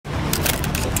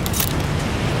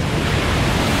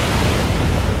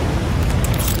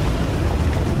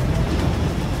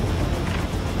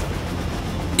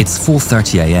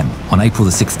4:30 a.m. on April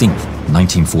the 16th,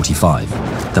 1945,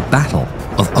 the Battle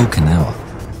of Okinawa.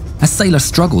 A sailor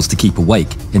struggles to keep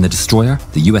awake in the destroyer,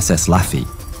 the USS Laffey.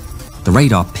 The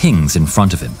radar pings in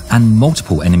front of him and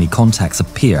multiple enemy contacts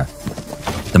appear.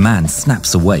 The man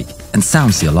snaps awake and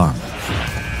sounds the alarm.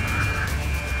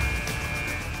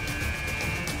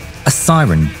 A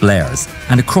siren blares,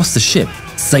 and across the ship,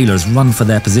 sailors run for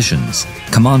their positions.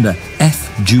 Commander F.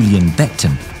 Julian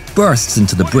Beckton bursts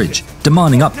into the bridge,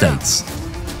 demanding updates.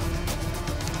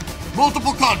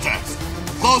 Multiple contacts.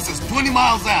 Closest 20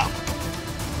 miles out.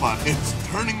 But it's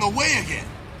turning away again.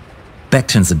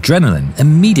 Beckton's adrenaline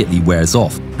immediately wears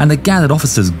off, and the gathered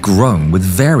officers groan with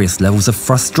various levels of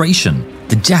frustration.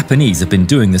 The Japanese have been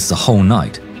doing this the whole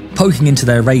night, poking into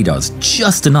their radars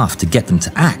just enough to get them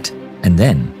to act, and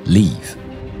then leave.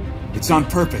 It's on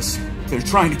purpose. They're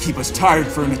trying to keep us tired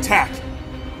for an attack.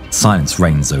 Silence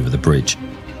reigns over the bridge.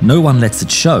 No one lets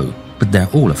it show, but they're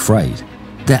all afraid.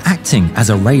 They're acting as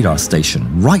a radar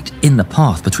station right in the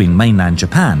path between mainland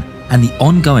Japan and the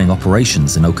ongoing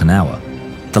operations in Okinawa.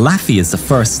 The Laffey is the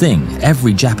first thing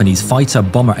every Japanese fighter,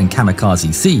 bomber and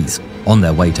kamikaze sees on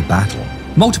their way to battle.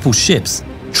 Multiple ships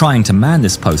trying to man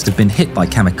this post have been hit by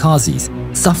kamikazes,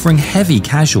 suffering heavy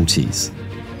casualties.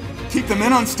 Keep the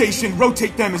men on station,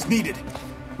 rotate them as needed.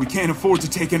 We can't afford to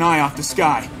take an eye off the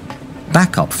sky.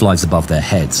 Backup flies above their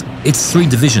heads. It's 3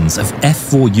 divisions of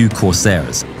F-4U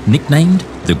Corsairs, nicknamed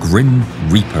the Grim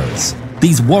Reapers.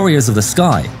 These warriors of the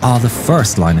sky are the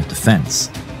first line of defense.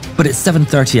 But at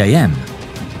 7:30 a.m.,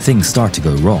 things start to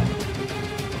go wrong.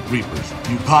 Reapers,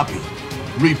 do you copy?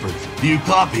 Reapers, do you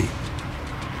copy?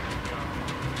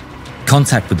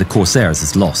 Contact with the Corsairs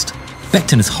is lost.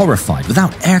 Beckton is horrified.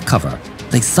 Without air cover,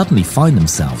 they suddenly find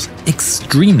themselves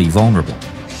extremely vulnerable.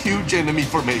 Huge enemy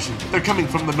formation. They're coming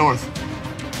from the north.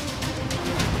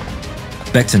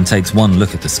 Beckton takes one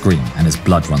look at the screen and his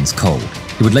blood runs cold.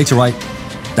 He would later write,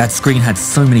 "That screen had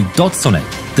so many dots on it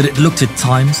that it looked at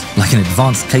times like an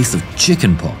advanced case of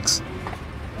chickenpox."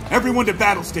 Everyone to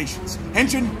battle stations.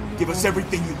 Engine, give us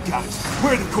everything you've got.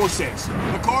 Where are the Corsairs?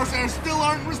 The Corsairs still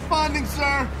aren't responding,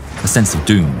 sir. A sense of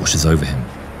doom washes over him.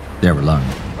 They're alone.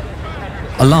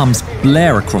 Alarms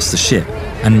blare across the ship,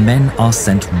 and men are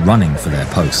sent running for their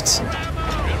posts.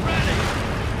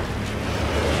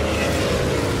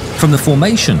 From the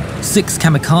formation, 6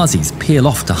 kamikazes peel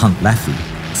off to hunt Laffey,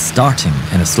 starting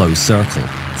in a slow circle.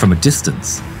 From a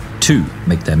distance, 2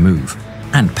 make their move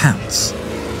and pounce.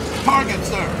 Target,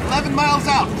 sir. 11 miles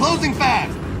out. Closing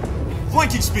fast.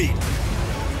 Flanking speed.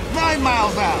 9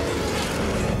 miles out.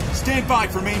 Stand by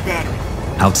for main battery.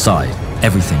 Outside,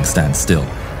 everything stands still.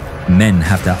 Men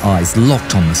have their eyes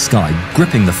locked on the sky,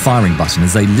 gripping the firing button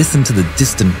as they listen to the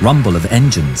distant rumble of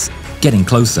engines getting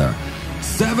closer.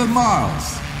 7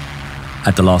 miles.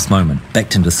 At the last moment,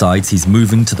 Beckton decides he's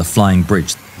moving to the flying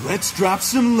bridge. Let's drop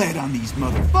some lead on these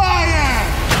Fire!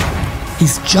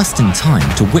 He's just in time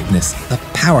to witness the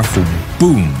powerful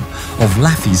boom of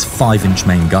Laffey's 5-inch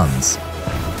main guns.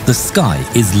 The sky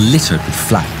is littered with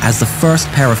flak as the first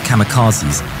pair of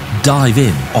kamikazes dive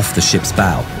in off the ship's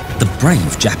bow. The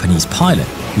brave Japanese pilot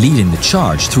leading the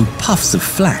charge through puffs of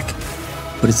flak.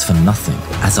 But it's for nothing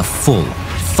as a full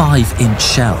 5-inch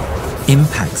shell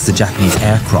impacts the Japanese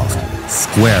aircraft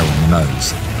square on the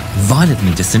nose,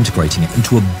 violently disintegrating it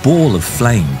into a ball of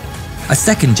flame. A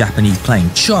second Japanese plane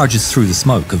charges through the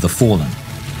smoke of the fallen.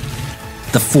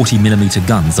 The 40mm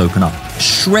guns open up,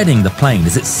 shredding the plane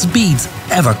as it speeds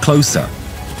ever closer.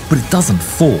 But it doesn't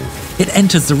fall. It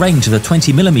enters the range of the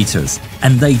 20mm,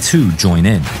 and they too join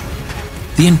in.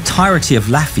 The entirety of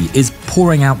Laffey is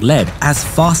pouring out lead as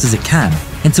fast as it can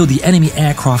until the enemy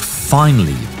aircraft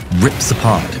finally rips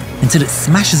apart, until it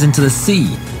smashes into the sea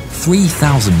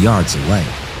 3,000 yards away.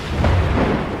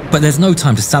 But there's no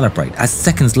time to celebrate, as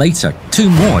seconds later, 2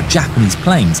 more Japanese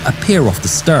planes appear off the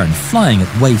stern, flying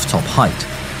at wave-top height.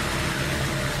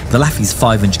 The Laffey's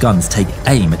 5-inch guns take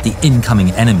aim at the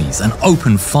incoming enemies and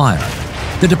open fire.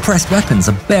 The depressed weapons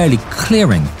are barely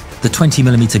clearing the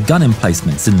 20mm gun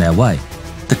emplacements in their way.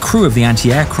 The crew of the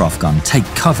anti-aircraft gun take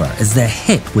cover as they're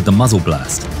hit with the muzzle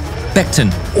blast.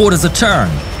 Beckton orders a turn,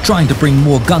 trying to bring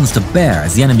more guns to bear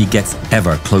as the enemy gets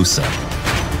ever closer.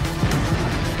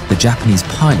 The Japanese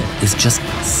pilot is just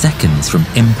seconds from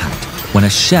impact when a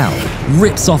shell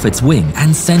rips off its wing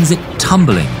and sends it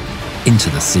tumbling into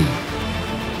the sea.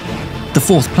 The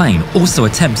 4th plane also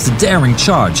attempts a daring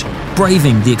charge,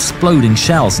 braving the exploding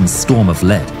shells and storm of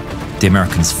lead. The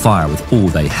Americans fire with all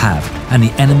they have, and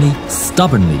the enemy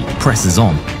stubbornly presses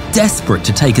on, desperate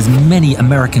to take as many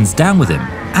Americans down with him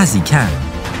as he can.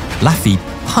 Laffey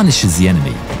punishes the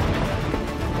enemy.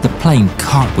 The plane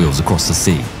cartwheels across the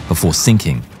sea before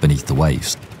sinking beneath the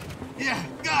waves.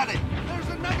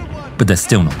 But they're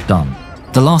still not done.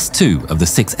 The last 2 of the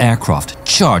 6 aircraft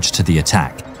charge to the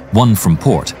attack, 1 from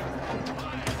port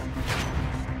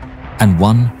and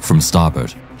 1 from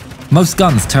starboard. Most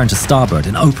guns turn to starboard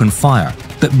and open fire,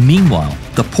 but meanwhile,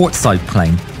 the portside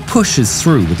plane pushes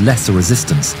through with lesser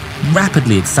resistance,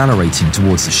 rapidly accelerating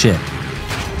towards the ship.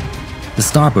 The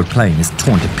starboard plane is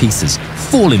torn to pieces,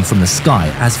 falling from the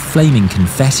sky as flaming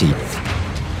confetti.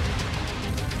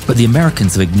 But the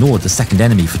Americans have ignored the second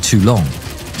enemy for too long.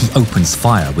 He opens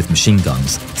fire with machine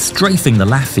guns, strafing the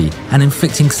Laffey and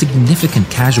inflicting significant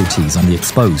casualties on the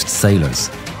exposed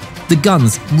sailors. The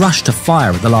guns rush to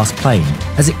fire at the last plane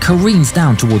as it careens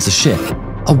down towards the ship.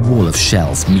 A wall of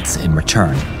shells meets it in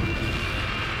return.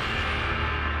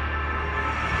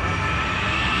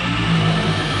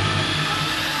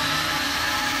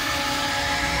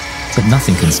 But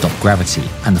nothing can stop gravity,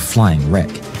 and the flying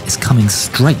wreck is coming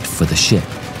straight for the ship.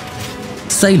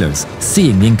 Sailors,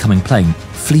 seeing the incoming plane,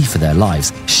 flee for their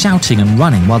lives, shouting and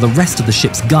running while the rest of the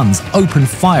ship's guns open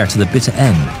fire to the bitter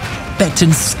end.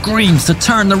 Becton screams to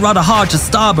turn the rudder hard to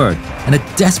starboard in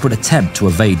a desperate attempt to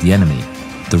evade the enemy.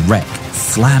 The wreck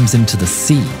slams into the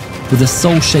sea with a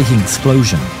soul-shaking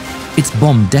explosion, its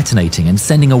bomb detonating and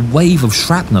sending a wave of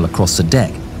shrapnel across the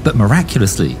deck. But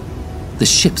miraculously, the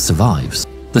ship survives.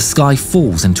 The sky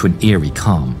falls into an eerie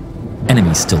calm.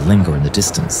 Enemies still linger in the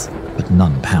distance, but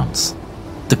none pounce.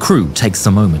 The crew takes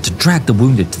a moment to drag the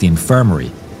wounded to the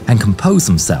infirmary and compose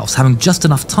themselves, having just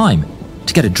enough time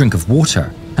to get a drink of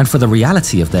water and for the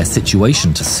reality of their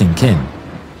situation to sink in.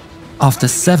 After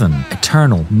 7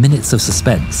 eternal minutes of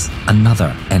suspense,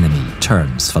 another enemy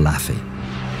turns for Laffey.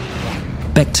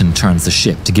 Becton turns the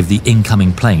ship to give the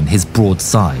incoming plane his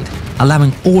broadside,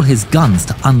 allowing all his guns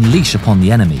to unleash upon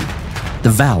the enemy.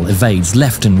 The Val evades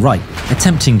left and right,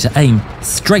 attempting to aim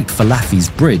straight for Laffey's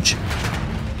bridge.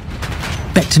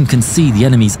 Becton can see the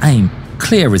enemy's aim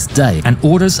clear as day and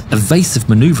orders evasive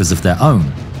maneuvers of their own.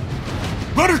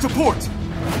 Rudder to port!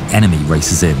 Enemy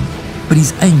races in, but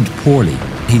he's aimed poorly.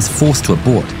 He's forced to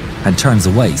abort and turns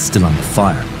away, still under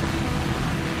fire.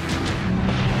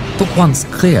 But once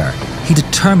clear, he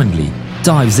determinedly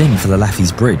dives in for the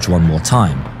Laffey's bridge one more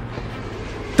time.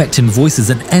 Becton voices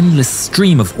an endless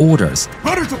stream of orders.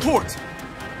 Rudder to port!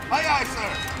 Aye, aye, sir.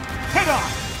 Head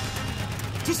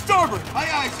on! To starboard! Aye,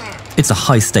 aye, sir. It's a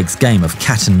high-stakes game of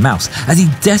cat and mouse as he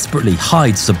desperately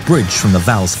hides the bridge from the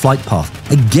Val's flight path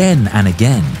again and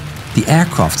again. The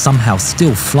aircraft somehow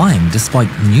still flying despite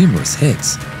numerous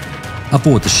hits.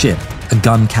 Aboard the ship, a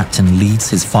gun captain leads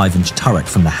his 5-inch turret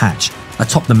from the hatch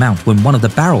atop the mount when one of the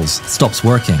barrels stops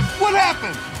working. What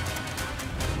happened?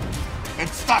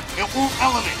 It's stuck. It won't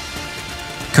elevate.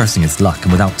 Cursing his luck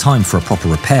and without time for a proper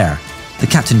repair, the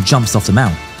captain jumps off the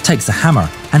mount, takes a hammer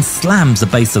and slams the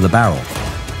base of the barrel.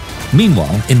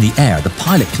 Meanwhile, in the air, the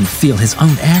pilot can feel his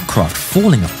own aircraft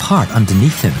falling apart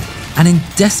underneath him. And in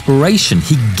desperation,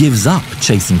 he gives up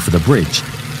chasing for the bridge.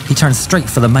 He turns straight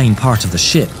for the main part of the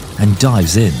ship and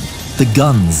dives in. The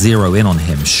guns zero in on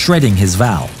him, shredding his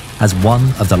Val as one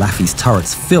of the Laffey's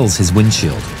turrets fills his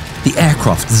windshield. The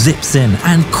aircraft zips in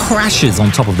and crashes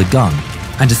on top of the gun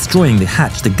and destroying the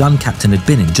hatch the gun captain had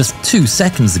been in just 2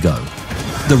 seconds ago.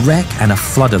 The wreck and a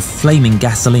flood of flaming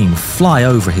gasoline fly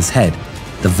over his head,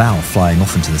 the Val flying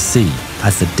off into the sea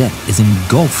as the deck is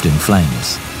engulfed in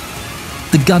flames.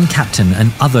 The gun captain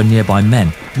and other nearby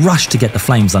men rush to get the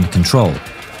flames under control.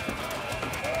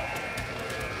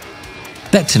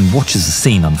 Becton watches the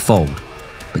scene unfold,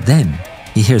 but then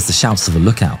he hears the shouts of a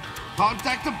lookout.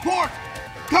 Contact the port!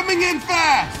 Coming in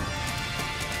fast!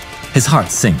 His heart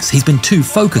sinks. He's been too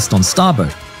focused on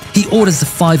starboard. He orders the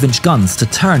 5-inch guns to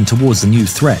turn towards the new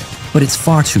threat, but it's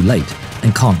far too late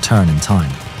and can't turn in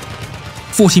time.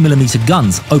 40mm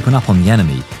guns open up on the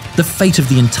enemy. The fate of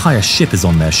the entire ship is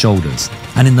on their shoulders,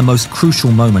 and in the most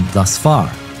crucial moment thus far,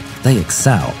 they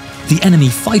excel. The enemy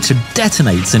fighter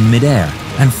detonates in midair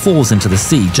and falls into the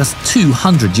sea just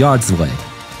 200 yards away.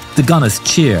 The gunners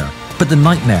cheer, but the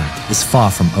nightmare is far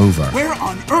from over. Where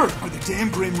on earth are the damn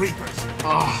Grim Reapers?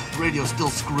 Oh, radio's still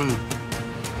screwed.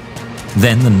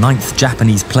 Then the 9th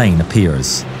Japanese plane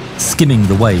appears, skimming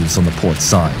the waves on the port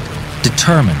side,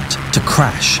 determined to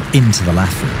crash into the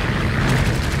Laffey.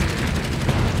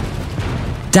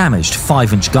 Damaged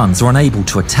 5-inch guns are unable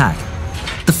to attack.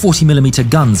 The 40mm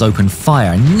guns open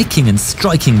fire, nicking and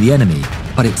striking the enemy,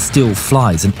 but it still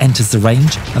flies and enters the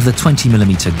range of the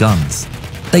 20mm guns.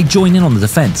 They join in on the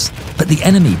defense, but the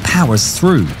enemy powers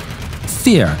through.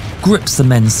 Fear grips the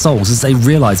men's souls as they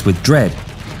realize with dread,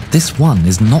 this one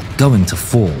is not going to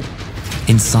fall.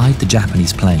 Inside the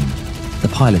Japanese plane, the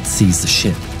pilot sees the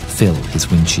ship fill his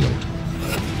windshield.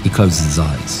 He closes his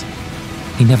eyes.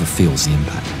 He never feels the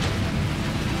impact.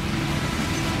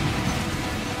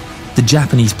 the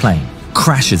Japanese plane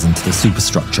crashes into the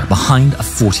superstructure behind a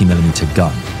 40mm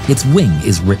gun. Its wing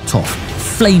is ripped off.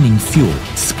 Flaming fuel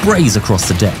sprays across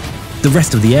the deck. The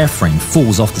rest of the airframe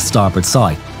falls off the starboard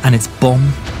side, and its bomb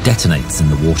detonates in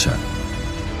the water.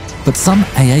 But some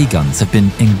AA guns have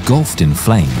been engulfed in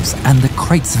flames, and the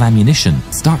crates of ammunition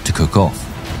start to cook off.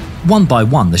 One by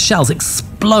one, the shells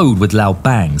explode with loud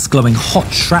bangs, glowing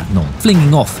hot shrapnel,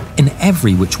 flinging off in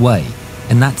every which way.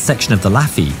 In that section of the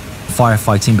Laffey,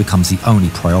 firefighting becomes the only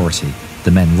priority.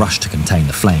 The men rush to contain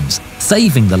the flames,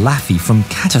 saving the Laffey from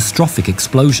catastrophic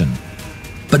explosion.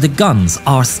 But the guns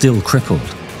are still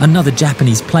crippled. Another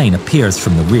Japanese plane appears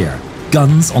from the rear.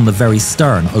 Guns on the very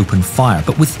stern open fire,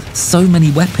 but with so many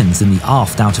weapons in the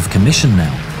aft out of commission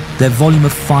now, their volume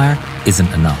of fire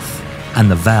isn't enough,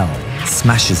 and the valve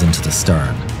smashes into the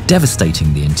stern,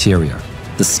 devastating the interior.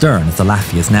 The stern of the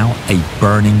Laffey is now a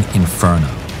burning inferno,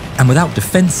 and without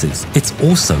defences, it's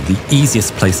also the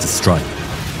easiest place to strike.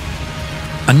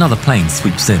 Another plane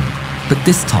sweeps in, but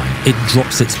this time it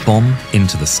drops its bomb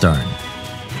into the stern.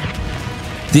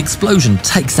 The explosion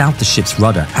takes out the ship's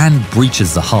rudder and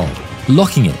breaches the hull,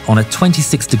 locking it on a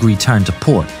 26-degree turn to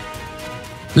port.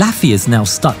 Laffey is now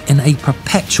stuck in a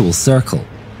perpetual circle.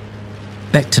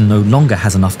 Becton no longer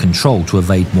has enough control to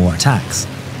evade more attacks,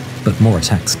 but more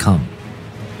attacks come.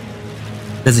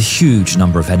 There's a huge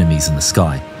number of enemies in the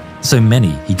sky, so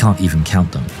many he can't even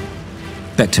count them.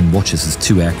 Becton watches as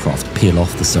 2 aircraft peel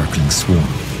off the circling swarm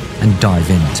and dive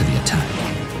into the attack.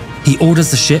 He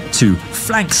orders the ship to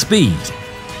flank speed.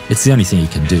 It's the only thing he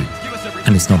can do,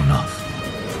 and it's not enough.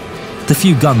 The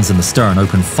few guns in the stern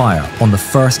open fire on the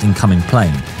first incoming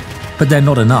plane, but they're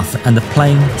not enough, and the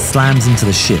plane slams into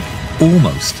the ship,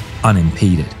 almost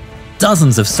unimpeded.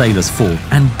 Dozens of sailors fall,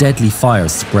 and deadly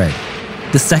fires spread.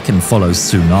 The second follows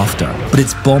soon after, but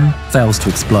its bomb fails to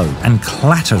explode and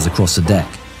clatters across the deck.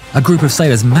 A group of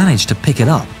sailors manage to pick it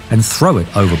up and throw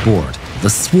it overboard. The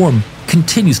swarm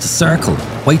continues to circle,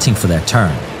 waiting for their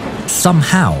turn.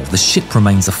 Somehow, the ship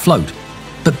remains afloat,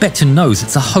 but Becton knows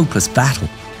it's a hopeless battle.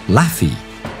 Laffey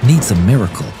needs a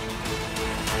miracle.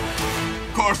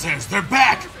 Corsairs, they're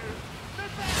back!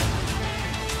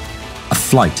 A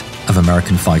flight of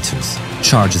American fighters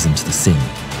charges into the scene,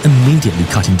 immediately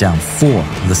cutting down 4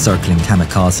 of the circling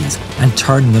kamikazes and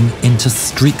turning them into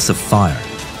streaks of fire.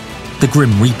 The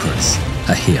Grim Reapers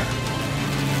are here.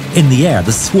 In the air,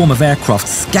 the swarm of aircraft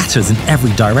scatters in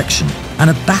every direction, and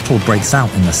a battle breaks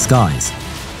out in the skies.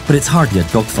 But it's hardly a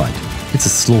dogfight, it's a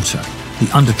slaughter. The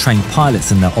undertrained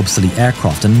pilots in their obsolete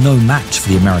aircraft are no match for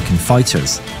the American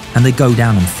fighters, and they go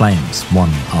down in flames, one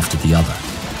after the other.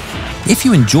 If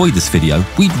you enjoyed this video,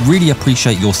 we'd really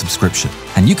appreciate your subscription,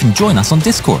 and you can join us on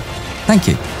Discord. Thank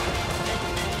you.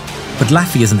 But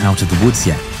Laffey isn't out of the woods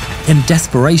yet. In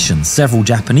desperation, several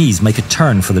Japanese make a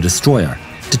turn for the destroyer,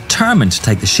 determined to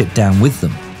take the ship down with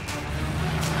them.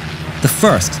 The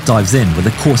first dives in with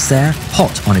a Corsair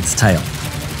hot on its tail.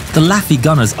 The Laffey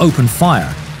gunners open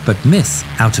fire, but miss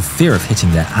out of fear of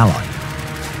hitting their ally.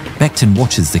 Becton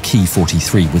watches the Key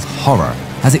 43 with horror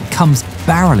as it comes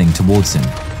barreling towards him.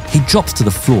 He drops to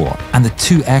the floor, and the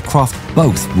 2 aircraft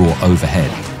both roar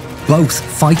overhead. Both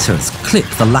fighters clip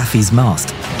the Laffey's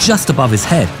mast just above his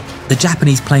head. The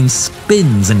Japanese plane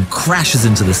spins and crashes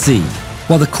into the sea,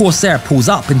 while the Corsair pulls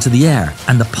up into the air,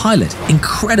 and the pilot,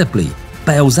 incredibly,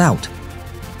 bails out.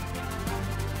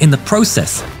 In the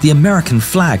process, the American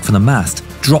flag from the mast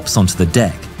drops onto the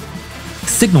deck.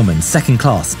 Signalman Second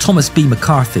Class Thomas B.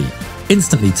 McCarthy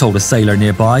instantly told a sailor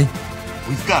nearby,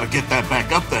 We've got to get that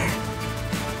back up there.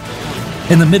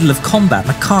 In the middle of combat,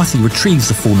 McCarthy retrieves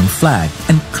the fallen flag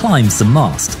and climbs the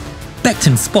mast.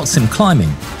 Becton spots him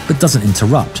climbing, but doesn't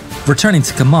interrupt, returning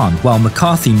to command while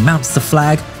McCarthy mounts the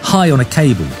flag high on a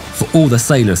cable for all the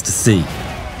sailors to see.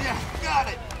 Yeah, got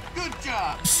it. Good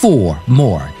job. 4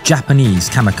 more Japanese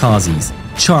kamikazes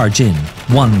charge in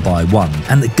one by one,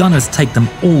 and the gunners take them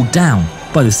all down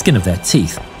by the skin of their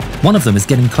teeth. One of them is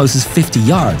getting close as 50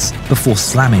 yards before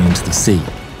slamming into the sea.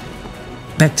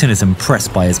 Becton is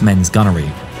impressed by his men's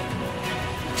gunnery.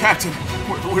 Captain,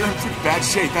 we're in pretty bad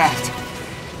shape aft.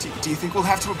 Do you think we'll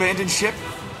have to abandon ship?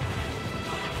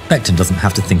 Becton doesn't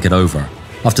have to think it over.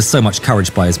 After so much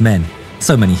courage by his men,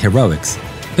 so many heroics,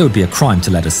 it would be a crime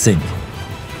to let us sink.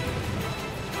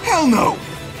 Hell no!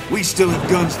 We still have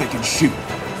guns that can shoot.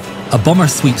 A bomber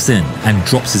sweeps in and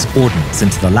drops his ordnance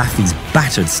into the Laffey's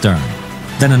battered stern.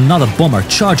 Then another bomber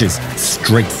charges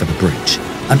straight for the breach.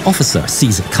 An officer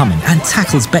sees it coming and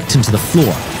tackles Becton to the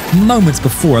floor, moments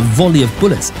before a volley of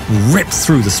bullets rips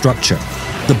through the structure.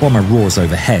 The bomber roars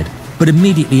overhead, but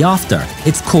immediately after,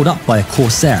 it's caught up by a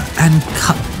Corsair and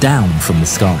cut down from the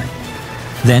sky.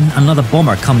 Then another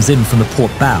bomber comes in from the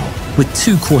port bow with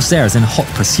 2 Corsairs in hot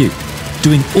pursuit,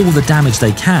 doing all the damage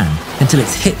they can until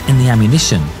it's hit in the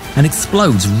ammunition and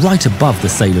explodes right above the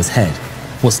sailor's head.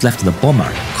 What's left of the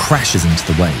bomber crashes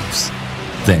into the waves.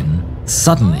 Then,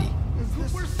 suddenly,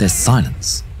 there's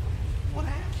silence.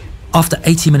 After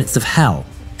 80 minutes of hell,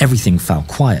 everything fell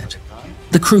quiet.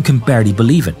 The crew can barely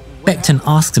believe it. Becton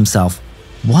asks himself,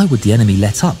 why would the enemy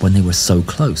let up when they were so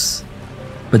close?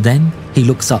 But then he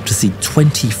looks up to see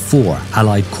 24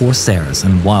 Allied Corsairs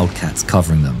and Wildcats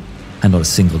covering them, and not a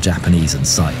single Japanese in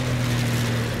sight.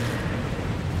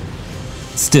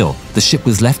 Still, the ship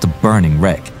was left a burning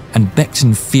wreck, and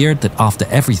Becton feared that after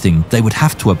everything they would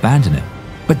have to abandon it,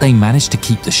 but they managed to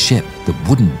keep the ship that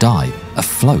wouldn't die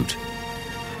afloat.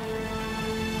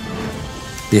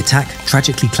 The attack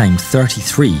tragically claimed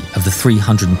 33 of the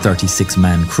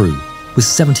 336-man crew, with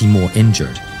 70 more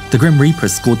injured. The Grim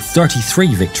Reapers scored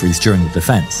 33 victories during the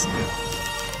defense.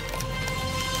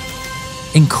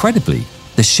 Incredibly,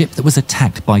 the ship that was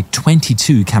attacked by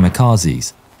 22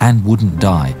 kamikazes and wouldn't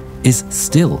die is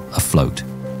still afloat.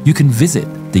 You can visit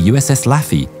the USS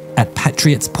Laffey at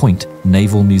Patriots Point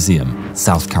Naval Museum,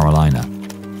 South Carolina.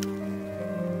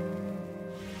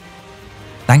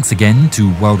 Thanks again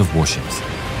to World of Warships.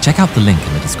 Check out the link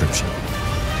in the description.